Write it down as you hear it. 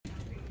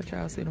But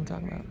y'all see what I'm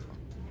talking about?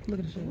 Look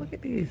at this. Look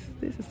at this.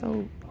 This is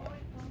so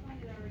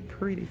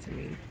pretty to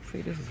me.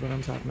 See, this is what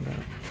I'm talking about.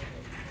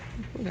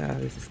 Look at how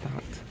this is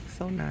stocked.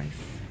 So nice.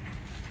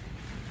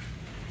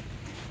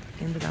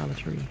 In the Dollar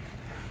Tree.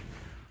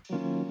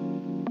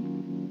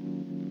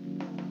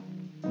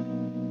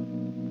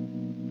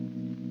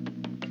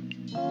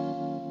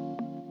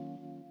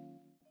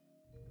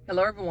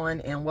 Hello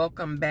everyone, and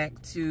welcome back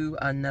to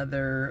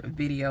another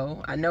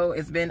video. I know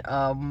it's been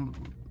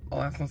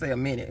I was gonna say a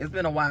minute. It's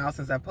been a while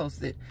since I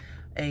posted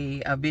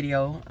a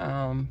video,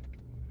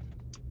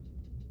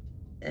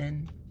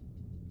 and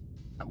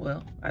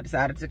well, I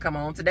decided to come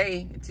on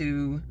today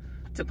to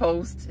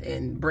post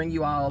and bring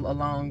you all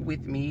along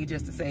with me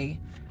just to say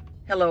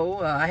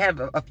hello. I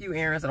have a few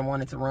errands that I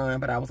wanted to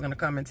run, but I was gonna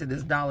come into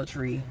this Dollar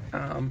Tree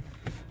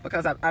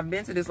because I've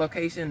been to this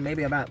location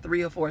maybe about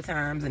 3 or 4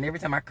 times, and every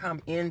time I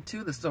come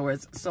into the store,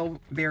 it's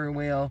so very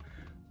well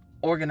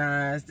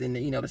organized, and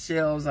you know, the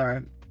shelves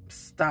are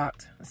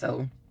stocked.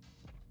 So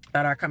I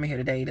thought I'd come in here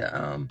today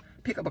to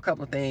pick up a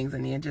couple of things,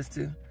 and then just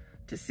to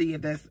see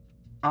if that's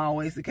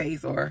always the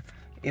case, or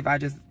if I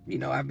just, you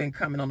know, I've been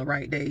coming on the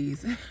right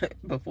days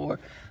before.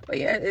 But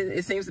yeah,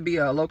 it seems to be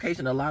a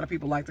location a lot of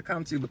people like to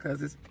come to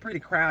because it's pretty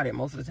crowded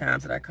most of the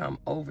times that I come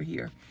over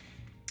here.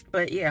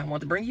 But yeah, I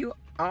want to bring you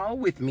all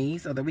with me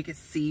so that we can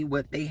see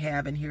what they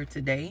have in here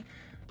today.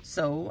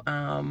 So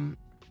I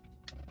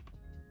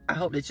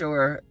hope that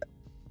your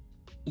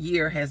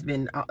year has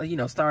been, you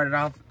know, started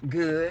off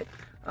good.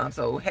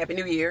 So happy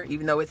new year,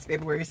 even though it's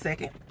February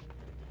 2nd.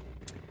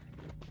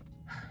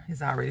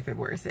 It's already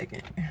February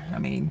 2nd. I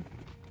mean,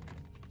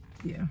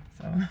 yeah,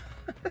 so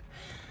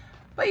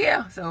but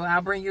yeah, so I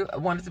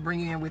wanted to bring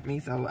you in with me.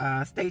 So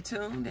stay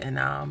tuned,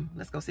 and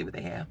let's go see what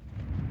they have.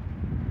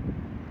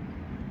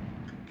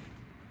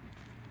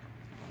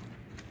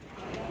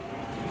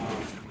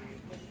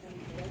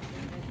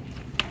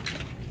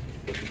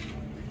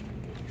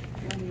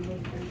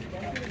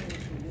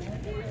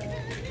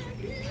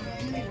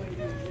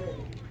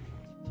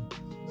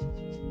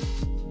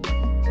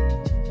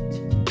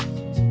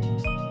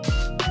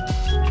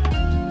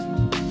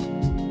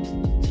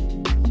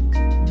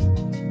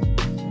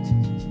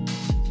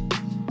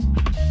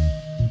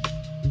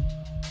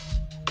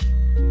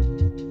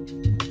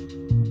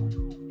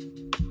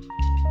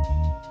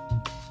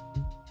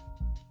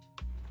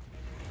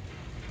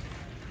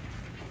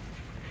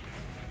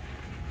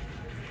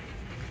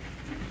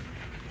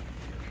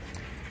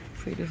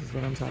 See, this is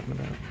what I'm talking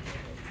about.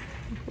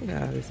 Look at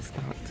how this is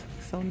stocked.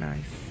 So nice.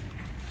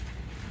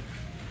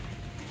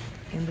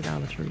 In the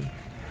Dollar Tree.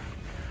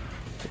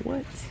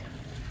 What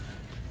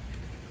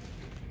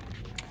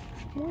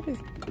is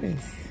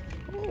this?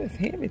 Oh, it's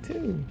heavy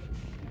too.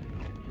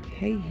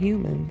 Hey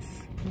Humans.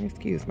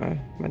 Excuse my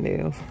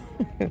nails.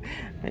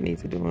 I need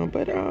to do them.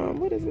 But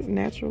what is this?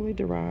 Naturally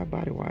derived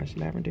body wash,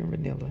 lavender and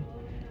vanilla.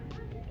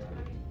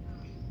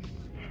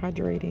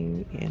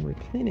 Hydrating and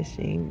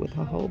replenishing with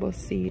jojoba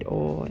seed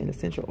oil and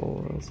essential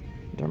oils.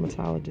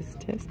 Dermatologist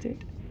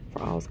tested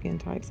for all skin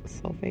types.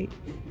 Sulfate,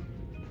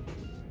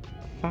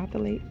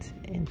 phthalate,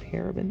 and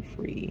paraben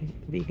free.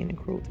 Vegan and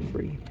cruelty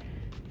free.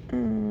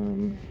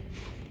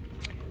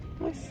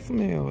 Let's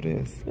smell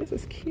this. This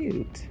is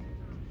cute.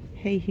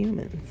 Hey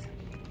Humans.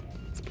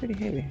 It's pretty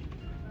heavy.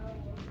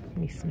 Let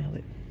me smell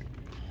it.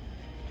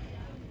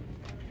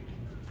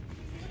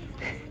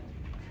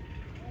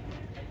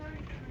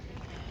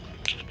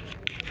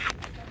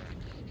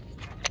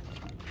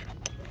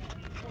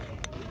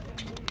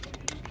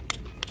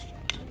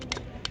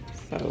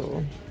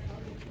 So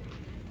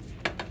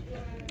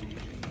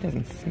it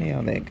doesn't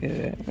smell that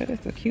good, but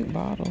it's a cute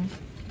bottle.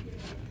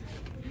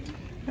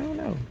 I don't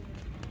know.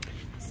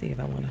 Let's see if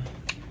I want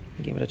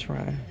to give it a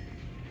try.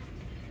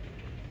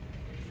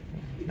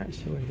 Not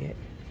sure yet.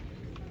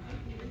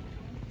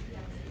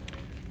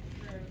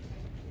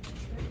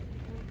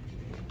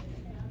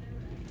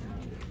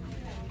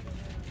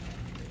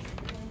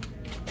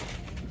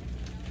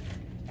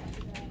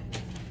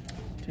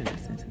 Turn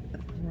this into the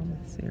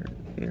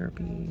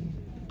aromatherapy.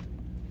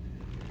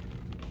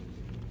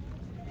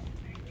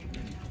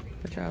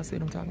 But y'all see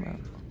what I'm talking about?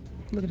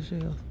 Look at the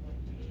shells.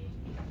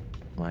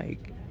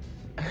 Like,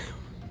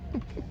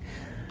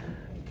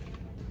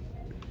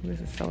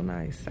 this is so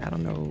nice. I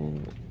don't know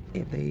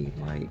if they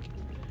like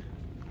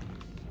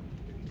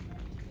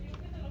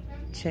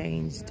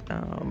changed,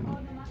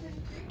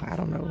 I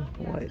don't know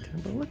what,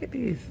 but look at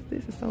this.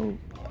 This is so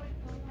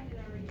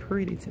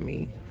pretty to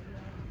me.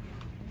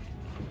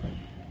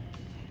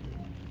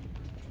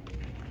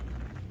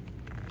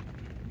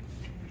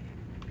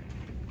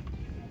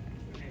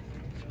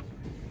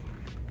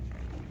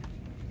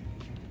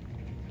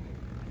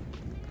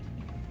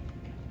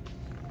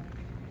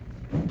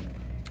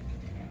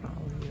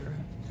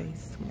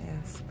 Face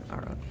masks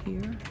are up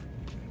here.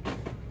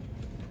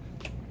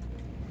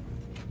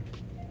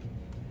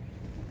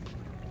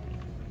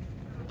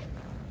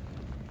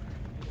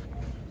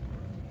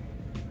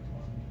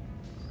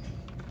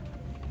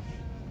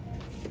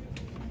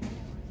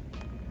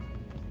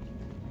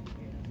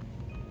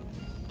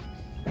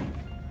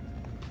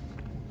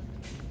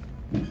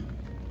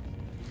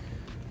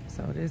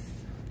 So this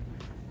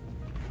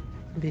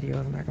video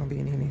is not going to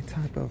be in any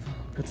type of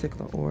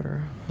particular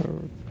order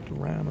or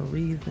rhyme or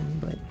reason,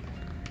 but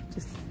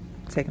just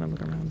taking a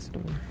look around the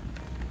store.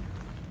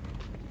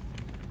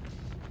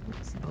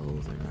 These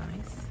bowls are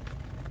nice.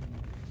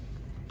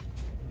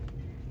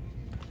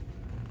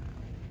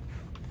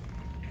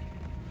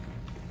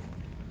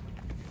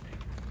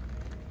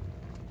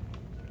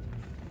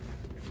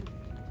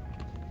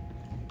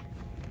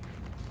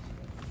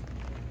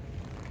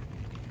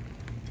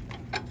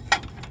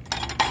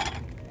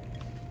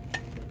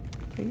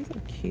 These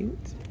are cute.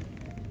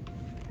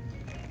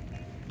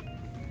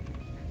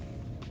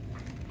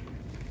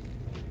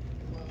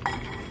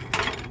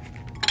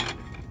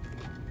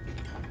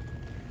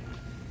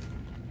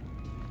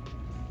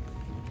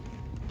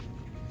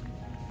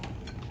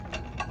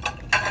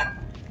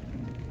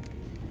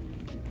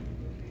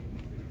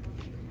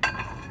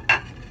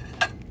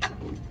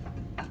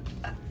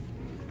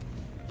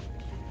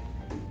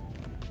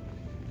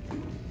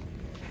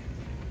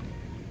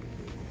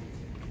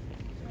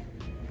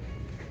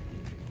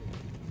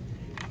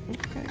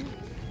 Okay,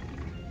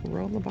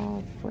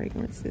 rollerball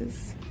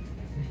fragrances.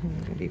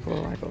 It'll be for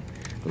like a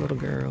little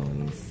girl.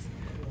 These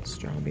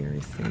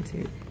strawberry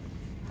scented,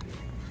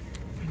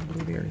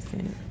 blueberry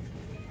scent.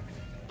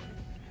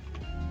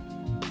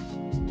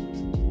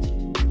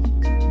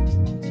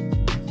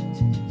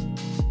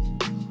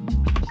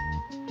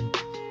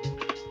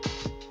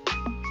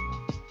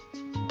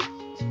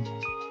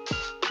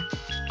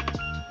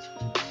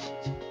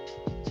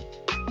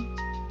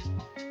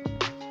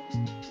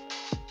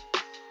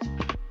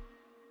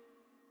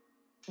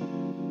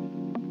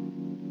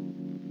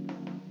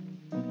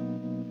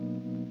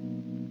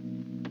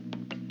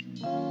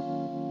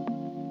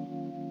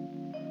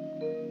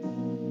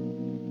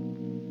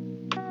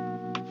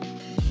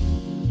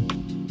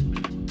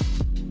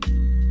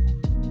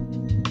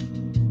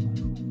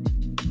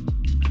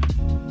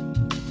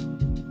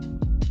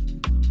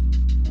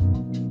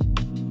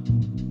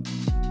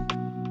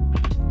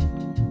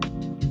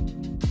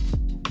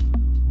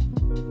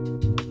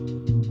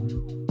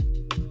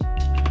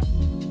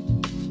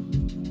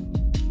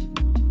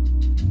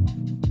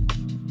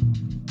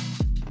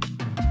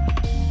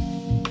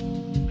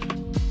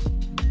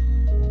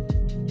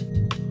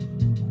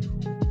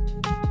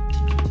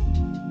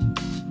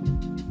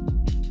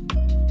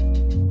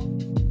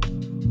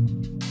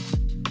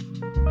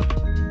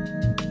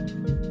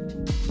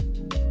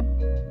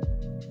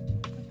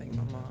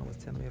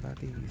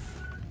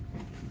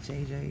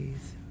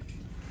 JJ's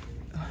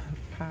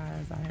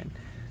pies.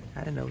 I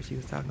didn't know what she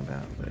was talking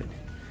about, but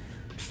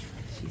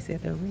she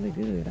said they're really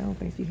good. I don't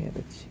think she had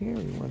the cherry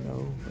one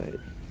though, but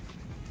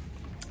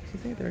she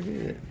said they're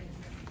good.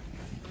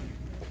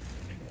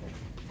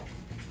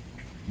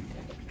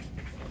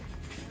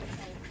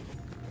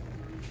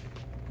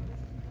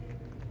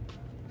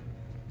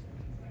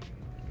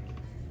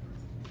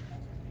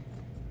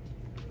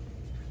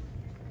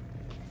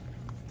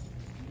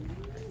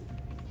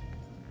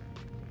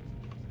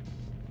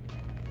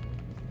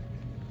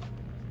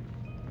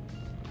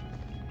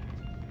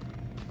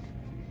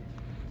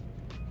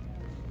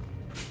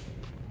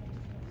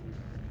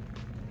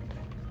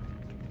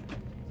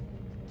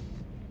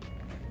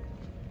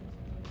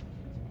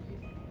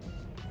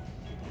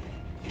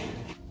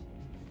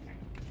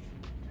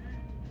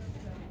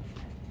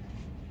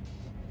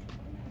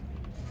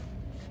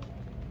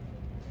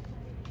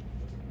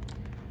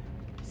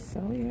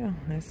 So yeah,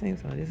 that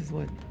seems like this is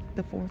what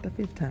the 4th or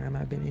 5th time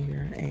I've been in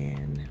here,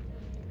 and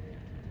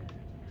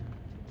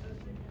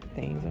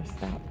things are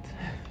stopped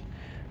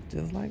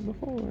just like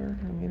before.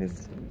 I mean,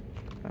 it's,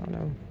 I don't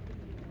know,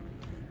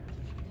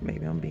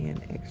 maybe I'm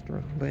being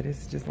extra, but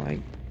it's just like,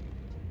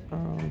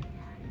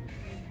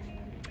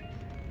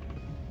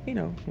 you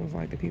know, it's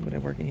like the people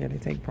that work in here, they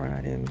take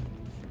pride in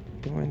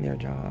doing their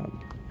job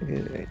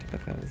good,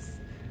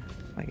 because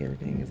like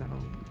everything is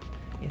all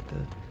at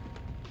the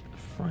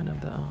front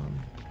of the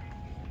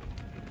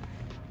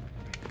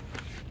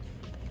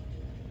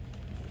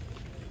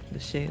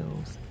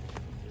shelves.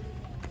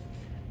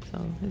 So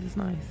this is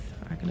nice.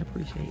 I can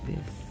appreciate this.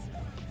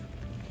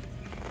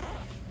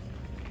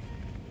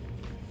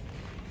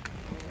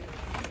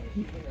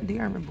 Do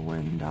you remember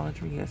when Dollar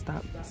Tree had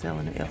stopped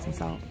selling the Epsom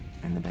salt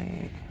in the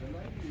bag?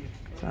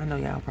 So I know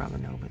y'all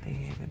probably know, but they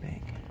have it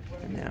back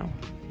now.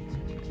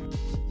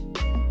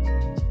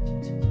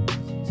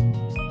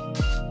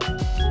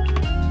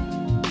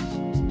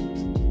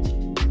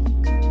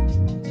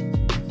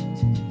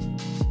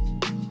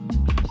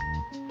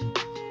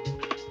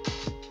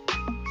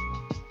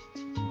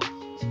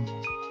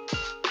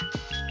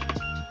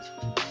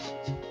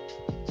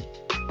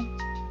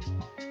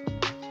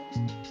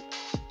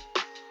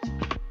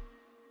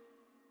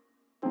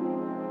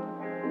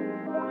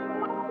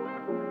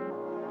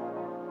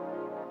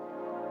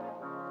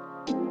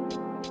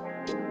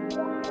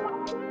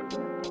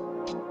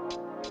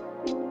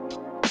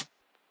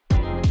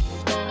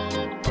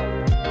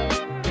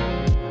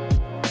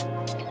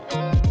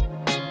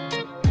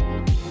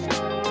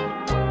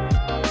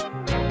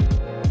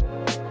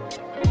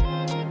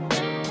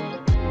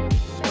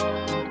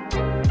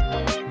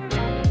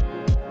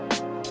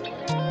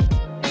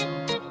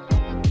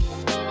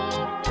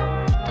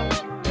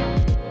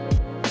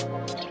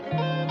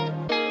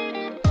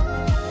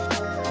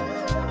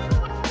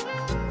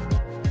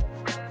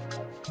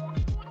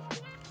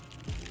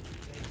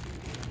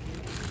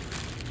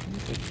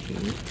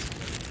 cute.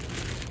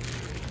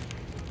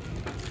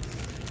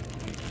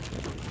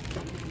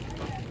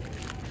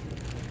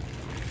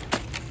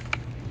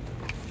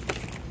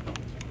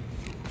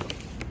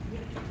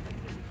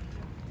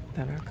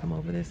 Then I'll come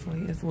over this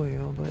way as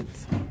well, but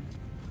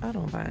I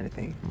don't buy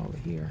anything from over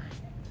here.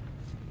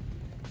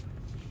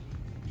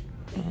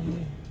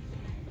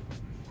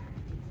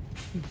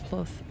 The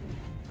plus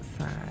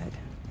side.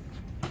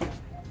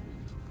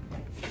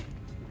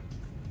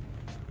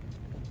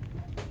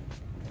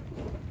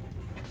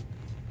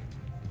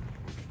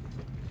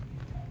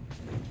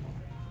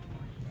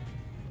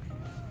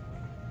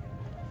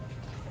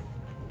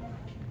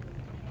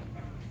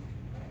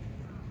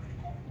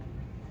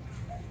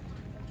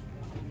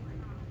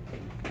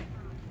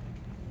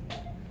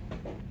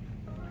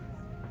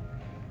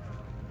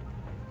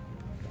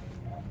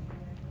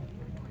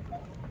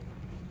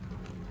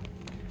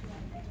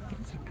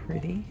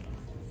 Pretty.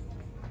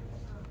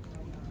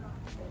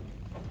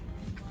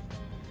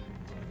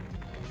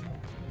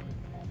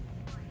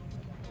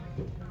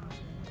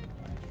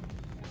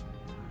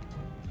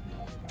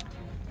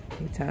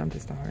 It's time to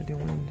start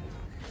doing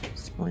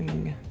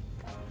spring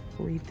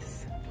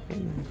wreaths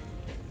and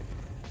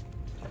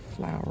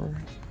flower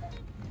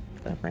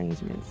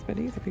arrangements, but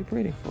these would be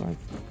pretty for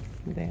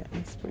that.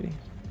 It's pretty.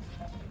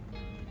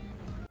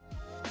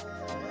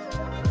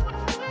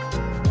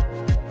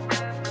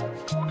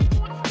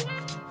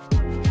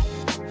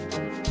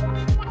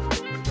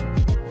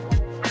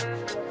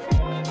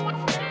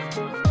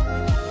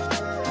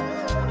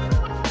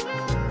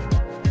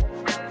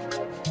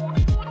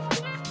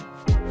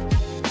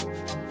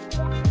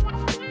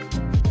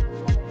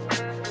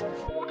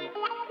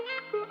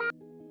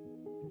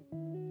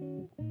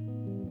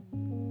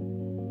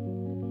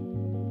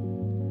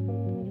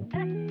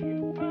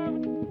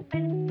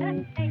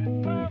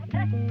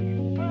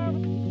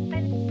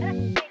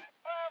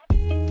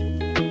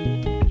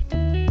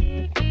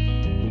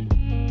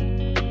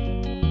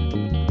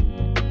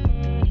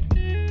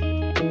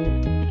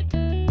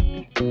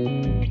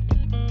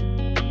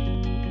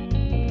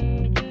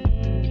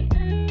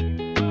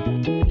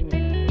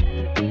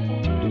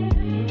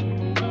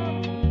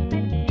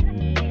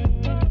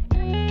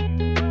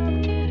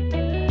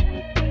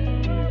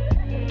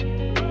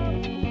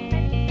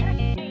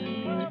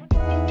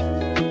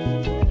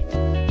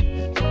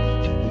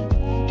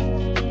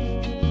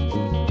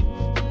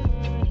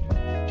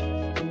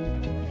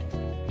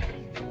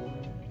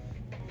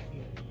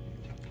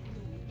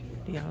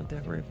 Y'all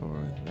decorate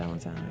for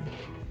Valentine?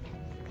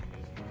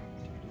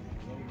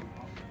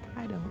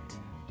 I don't.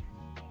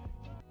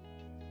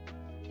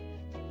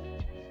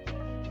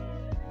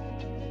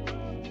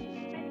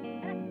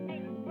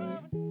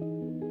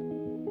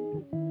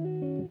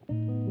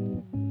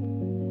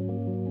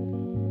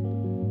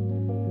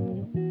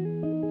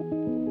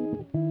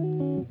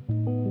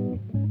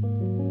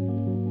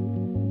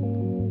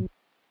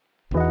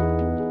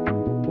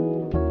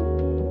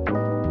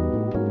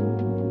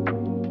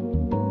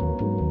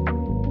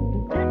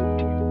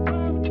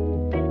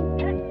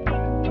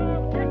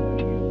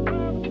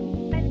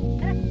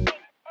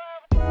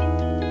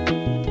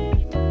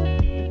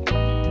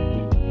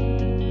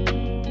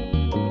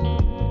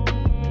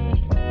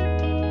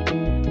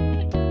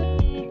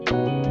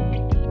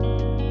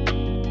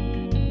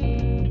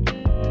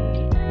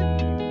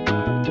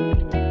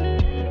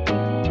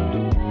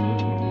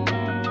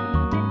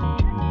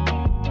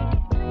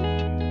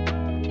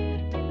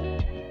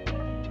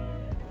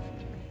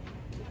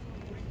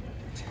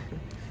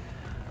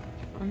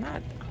 I'm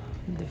not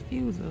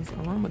diffusers,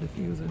 aroma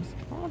diffusers.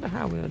 I wonder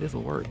how well this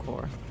will work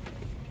for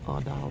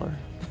 $1.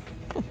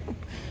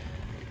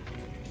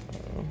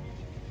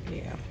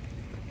 Yeah.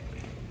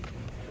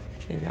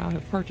 If y'all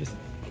have purchased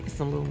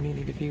some little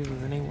mini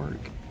diffusers and they work,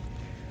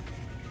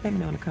 let me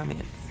know in the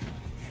comments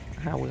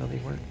how well they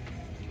work.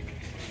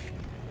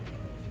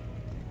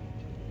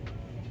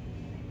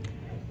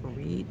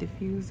 Reed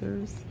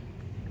diffusers.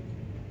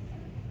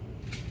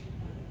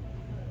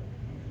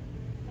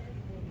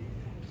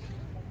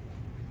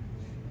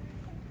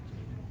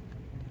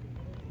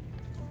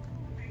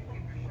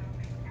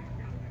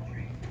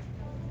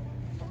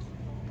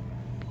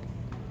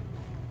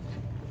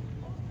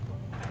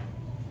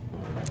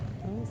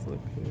 Those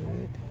look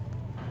good.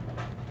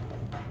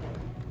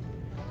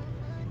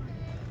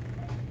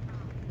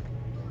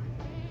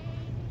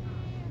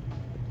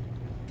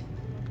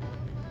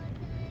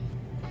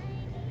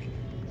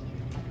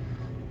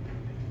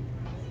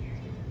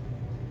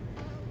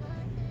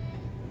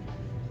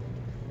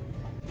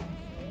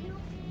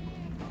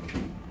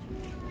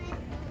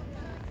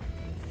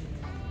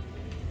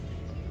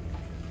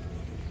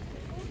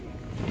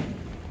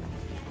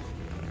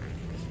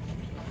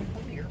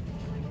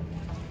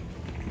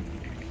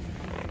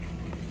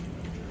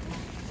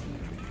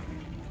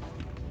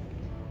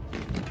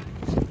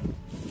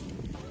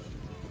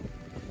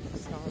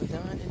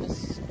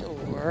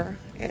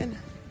 And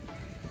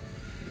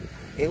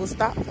it was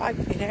stopped like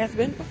it has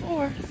been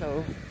before,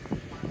 so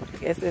I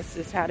guess that's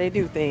just how they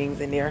do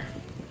things in there.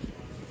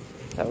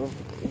 So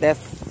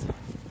this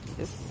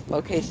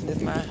location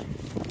is my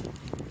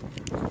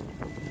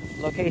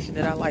location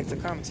that I like to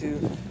come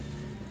to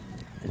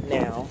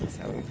now.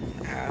 So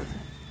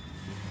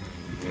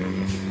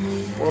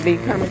we'll be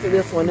coming to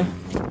this one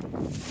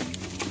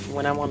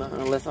when I want to,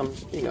 unless I'm,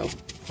 you know,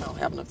 I don't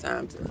have enough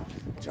time to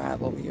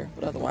drive over here.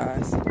 But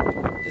otherwise,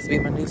 this will be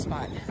my new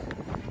spot.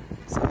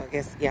 So I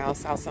guess y'all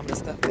saw some of the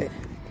stuff that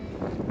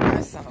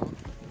I saw.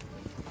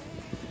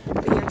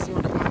 But yeah, I just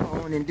wanted to pop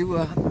on and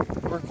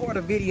record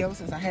a video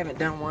since I haven't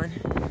done one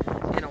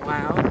in a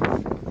while.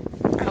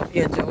 I hope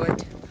you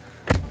enjoyed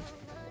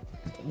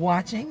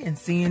watching and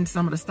seeing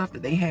some of the stuff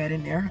that they had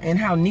in there and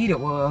how neat it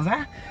was.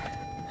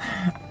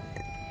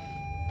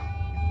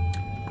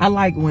 I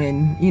like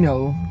when, you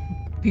know,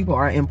 people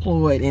are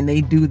employed and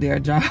they do their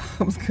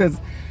jobs, because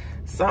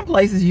some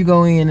places you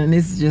go in and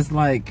it's just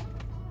like,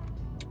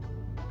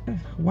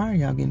 why are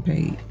y'all getting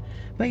paid?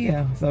 But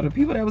yeah, so the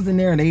people that was in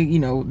there, they, you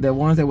know, the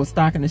ones that were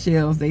stocking the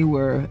shelves, they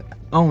were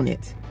on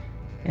it,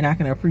 and I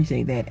can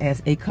appreciate that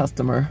as a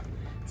customer.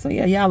 So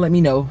yeah, y'all let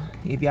me know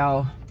if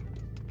y'all,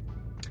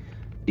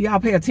 do y'all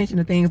pay attention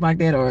to things like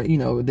that, or, you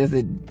know, does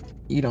it,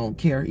 you don't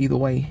care either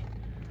way.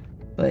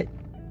 But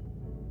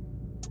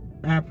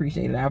I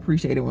appreciate it. I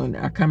appreciate it when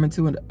I come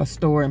into a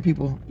store and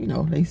people, you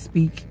know, they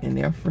speak and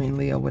they're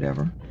friendly or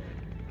whatever.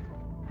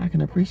 I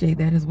can appreciate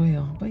that as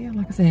well. But yeah,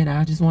 like I said,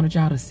 I just wanted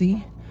y'all to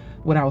see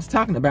what I was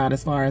talking about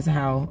as far as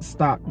how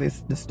stocked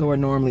the store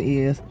normally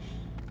is.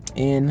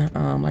 And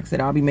like I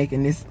said, I'll be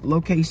making this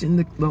location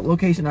the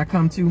location I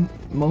come to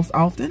most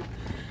often.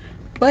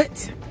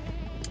 But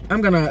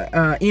I'm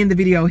gonna end the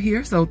video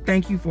here. So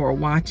thank you for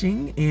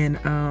watching, and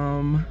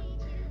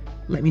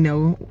let me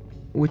know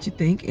what you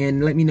think,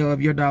 and let me know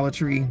if your Dollar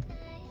Tree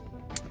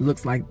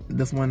looks like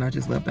this one I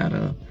just left out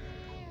of.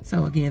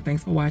 So again,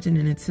 thanks for watching,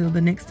 and until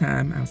the next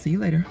time, I'll see you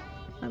later.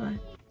 Bye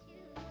bye.